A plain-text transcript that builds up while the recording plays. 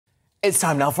It's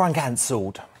time now for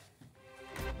Uncancelled.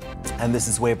 And this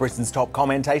is where Britain's top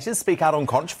commentators speak out on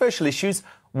controversial issues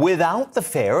without the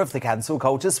fear of the cancel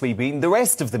culture sweeping the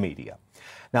rest of the media.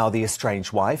 Now, the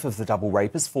estranged wife of the double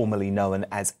rapist, formerly known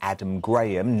as Adam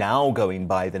Graham, now going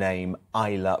by the name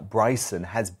Isla Bryson,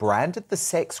 has branded the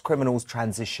sex criminal's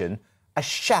transition a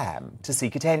sham to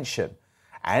seek attention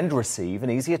and receive an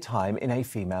easier time in a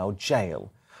female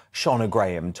jail. Shauna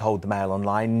Graham told the Mail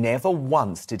Online, "Never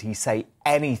once did he say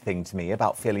anything to me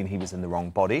about feeling he was in the wrong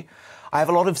body. I have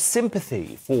a lot of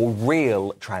sympathy for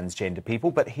real transgender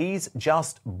people, but he's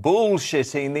just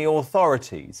bullshitting the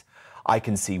authorities. I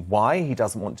can see why he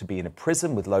doesn't want to be in a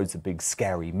prison with loads of big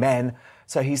scary men,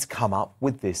 so he's come up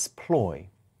with this ploy."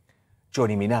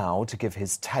 Joining me now to give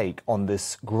his take on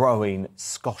this growing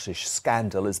Scottish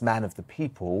scandal is man of the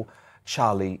people,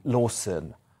 Charlie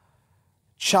Lawson.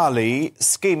 Charlie,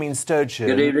 Scheming Sturgeon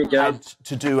Good evening, John. had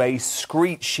to do a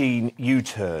screeching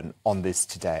U-turn on this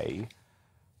today.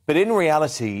 But in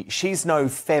reality, she's no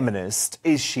feminist,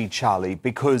 is she, Charlie?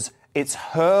 Because it's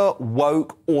her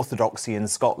woke orthodoxy in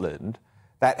Scotland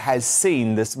that has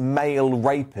seen this male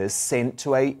rapist sent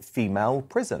to a female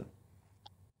prison.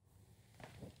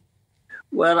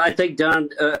 Well, I think, Dan,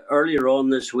 earlier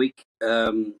on this week,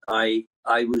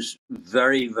 I was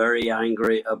very, very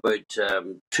angry about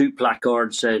two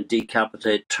placards saying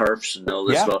decapitate TERFs and all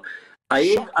this stuff.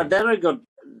 Then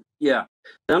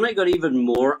I got even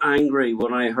more angry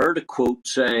when I heard a quote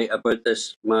say about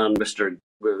this man, Mr.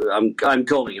 I'm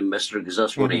calling him Mr. because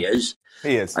that's what he is.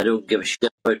 He is. I don't give a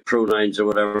shit about pronouns or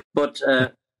whatever. But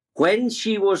when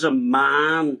she was a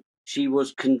man, he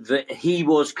was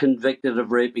convicted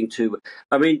of raping two.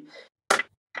 I mean,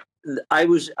 I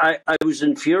was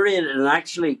infuriated and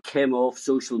actually came off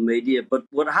social media. But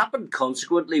what happened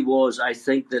consequently was, I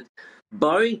think that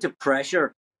bowing to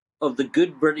pressure of the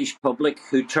good British public,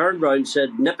 who turned around and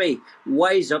said, "Nippy,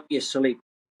 wise up, you silly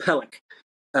pillock.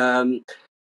 This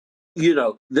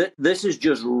is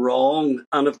just wrong."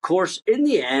 And of course, in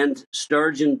the end,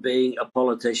 Sturgeon, being a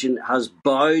politician, has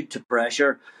bowed to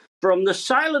pressure from the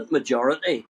silent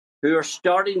majority who are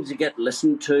starting to get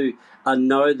listened to, and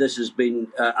now this has been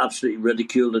absolutely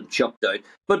ridiculed and chucked out.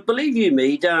 But believe you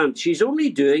me, Dan, she's only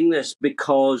doing this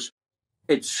because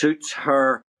it suits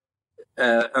her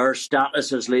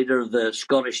status as leader of the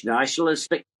Scottish National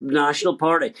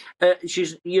Party.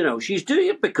 She's doing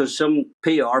it because some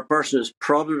PR person has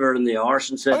prodded her in the arse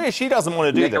and said, "Oh yeah, she doesn't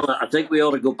want to do Nicola, this. I think we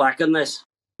ought to go back on this."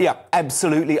 Yeah,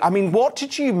 absolutely. I mean, what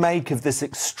did you make of this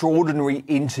extraordinary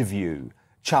interview,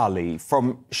 Charlie,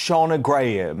 from Shauna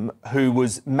Graham, who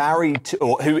was married to,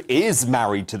 or who is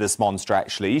married to this monster,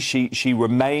 actually? She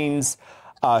remains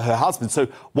her husband. So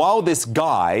while this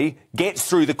guy gets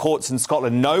through the courts in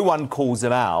Scotland, no one calls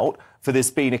him out for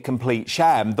this being a complete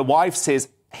sham. The wife says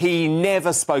he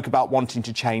never spoke about wanting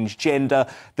to change gender.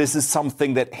 This is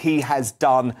something that he has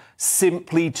done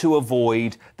simply to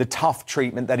avoid the tough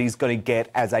treatment that he's going to get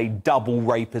as a double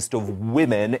rapist of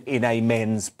women in a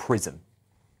men's prison.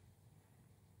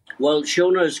 Well,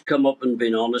 Shauna's come up and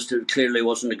been honest. It clearly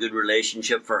wasn't a good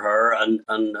relationship for her, and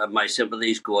my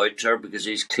sympathies go out to her because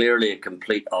he's clearly a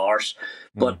complete arse.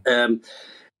 But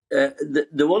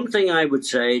the one thing I would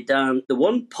say, Dan, the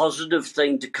one positive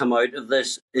thing to come out of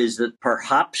this is that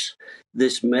perhaps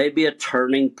this may be a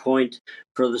turning point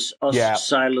for us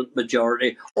silent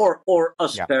majority, or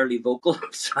us fairly vocal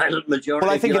silent majority.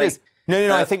 Well, I think it is.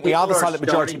 No, I think we are the silent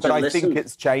majority, but I listen. think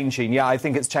it's changing. Yeah, I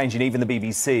think it's changing. Even the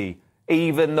BBC,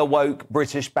 even the woke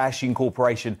British bashing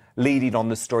corporation leading on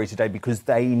the story today because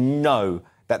they know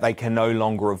that they can no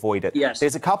longer avoid it. Yes.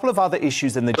 There's a couple of other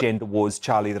issues in the gender wars,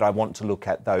 Charlie, that I want to look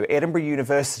at, though. Edinburgh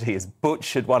University has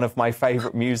butchered one of my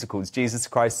favourite musicals, Jesus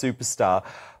Christ Superstar,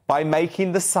 by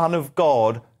making the Son of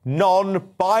God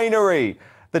non-binary.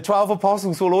 The 12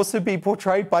 Apostles will also be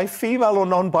portrayed by female or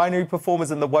non-binary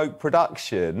performers in the woke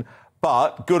production.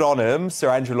 But good on him, Sir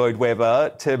Andrew Lloyd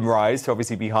Webber, Tim Rice,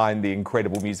 obviously behind the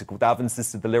incredible musical Dove,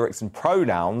 insisted the lyrics and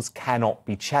pronouns cannot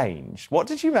be changed. What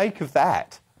did you make of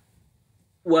that?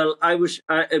 Well, as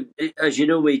you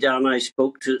know me, Dan, I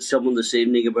spoke to someone this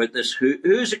evening about this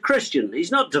who's a Christian.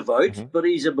 He's not devout, but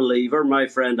he's a believer, my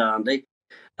friend Andy.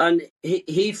 And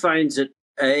he finds it,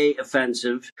 A,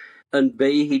 offensive, and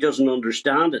B, he doesn't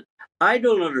understand it. I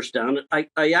don't understand it. I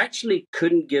actually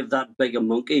couldn't give that big a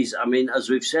monkeys. I mean, as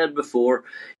we've said before,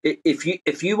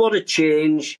 if you want to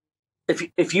change,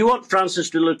 if you want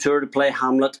Francis de Latour to play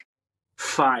Hamlet,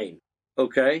 fine,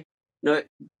 okay. Now,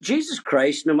 Jesus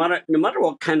Christ, no matter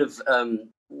what kind of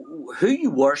who you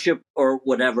worship or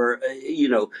whatever,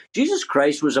 Jesus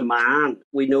Christ was a man.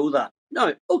 We know that.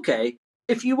 Now, okay,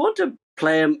 if you want to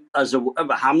play him as a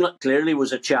Hamlet, clearly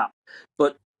was a chap,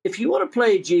 but if you want to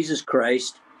play Jesus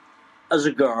Christ as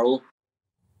a girl,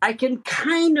 I can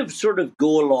kind of sort of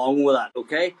go along with that,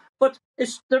 okay? But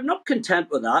they're not content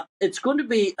with that. It's going to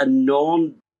be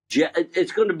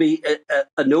it's going to be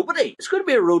a nobody. It's going to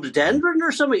be a rhododendron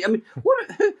or something. I mean,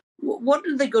 what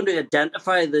are they going to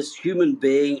identify this human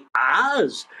being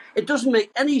as? It doesn't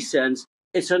make any sense.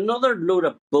 It's another load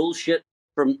of bullshit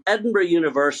from Edinburgh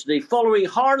University, following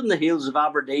hard on the heels of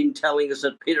Aberdeen, telling us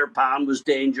that Peter Pan was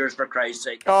dangerous, for Christ's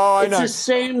sake. Oh, I know. It's the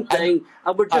same thing,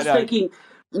 and we're just thinking,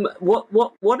 what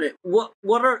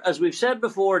are, as we've said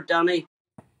before, Danny,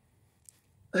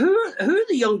 who are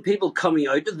the young people coming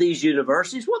out of these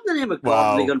universities? What in the name of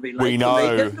God are they going to be like? We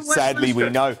know. Sadly, we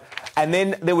know. And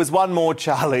then there was one more,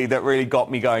 Charlie, that really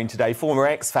got me going today. Former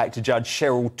X Factor judge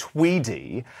Cheryl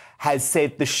Tweedy has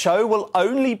said the show will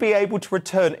only be able to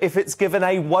return if it's given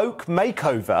a woke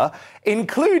makeover,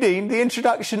 including the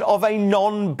introduction of a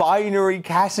non-binary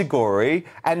category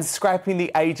and scrapping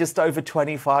the ageist over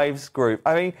 25s group.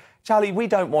 I mean, Charlie, we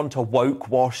don't want a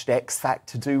woke-washed X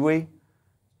Factor, do we?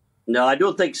 No, I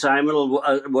don't think Simon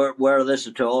will wear this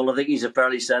at all. I think he's a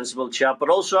fairly sensible chap. But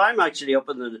also, I'm actually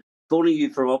phoning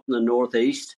you from up in the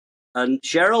northeast. And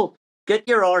Cheryl, get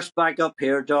your arse back up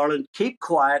here, darling. Keep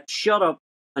quiet, shut up,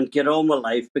 and get on with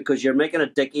life, because you're making a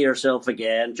dick of yourself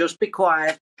again. Just be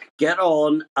quiet, get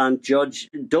on and judge.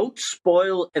 Don't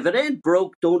spoil. If it ain't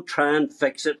broke, don't try and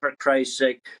fix it, for Christ's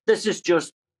sake. This is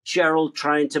just Cheryl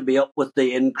trying to be up with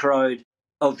the in crowd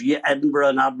of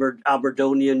Edinburgh and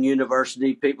Aberdonian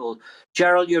University people.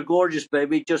 Cheryl, you're gorgeous,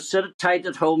 baby. Just sit tight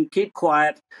at home, keep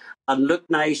quiet, and look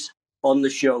nice on the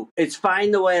show. It's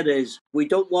fine the way it is. We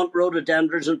don't want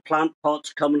rhododendrons and plant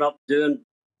pots coming up doing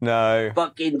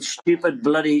fucking stupid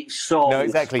bloody songs. No,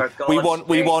 exactly. We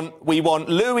want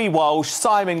Louis Walsh,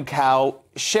 Simon Cowell,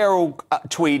 Cheryl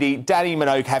Tweedy, Danny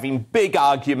Minogue having big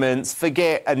arguments.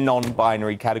 Forget a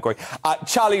non-binary category.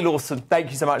 Charlie Lawson,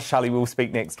 thank you so much, Charlie. We'll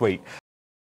speak next week.